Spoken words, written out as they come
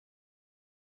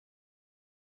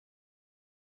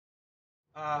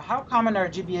How common are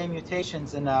GBA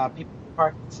mutations in people with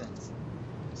Parkinson's?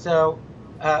 So,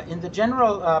 in the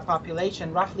general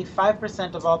population, roughly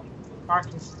 5% of all people with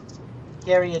Parkinson's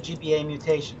carry a GBA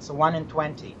mutation, so 1 in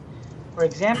 20. For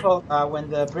example, when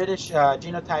the British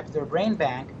genotyped their brain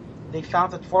bank, they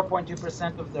found that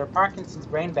 4.2% of their Parkinson's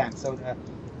brain bank, so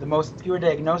the most pure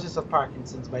diagnosis of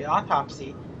Parkinson's by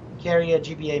autopsy, carry a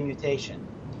GBA mutation.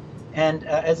 And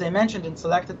as I mentioned, in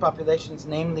selected populations,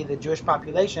 namely the Jewish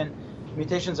population,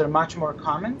 mutations are much more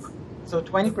common. So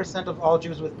 20% of all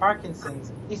Jews with Parkinson's,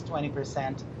 at least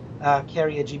 20%,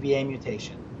 carry a GBA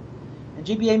mutation. And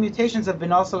GBA mutations have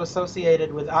been also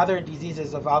associated with other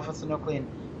diseases of alpha-synuclein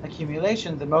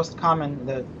accumulation. The most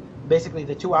common, basically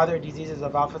the two other diseases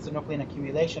of alpha-synuclein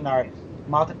accumulation are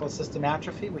multiple system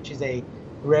atrophy, which is a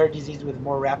rare disease with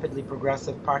more rapidly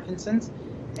progressive Parkinson's,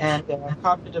 and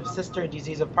cognitive sister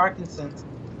disease of Parkinson's,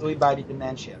 Lewy body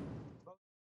dementia.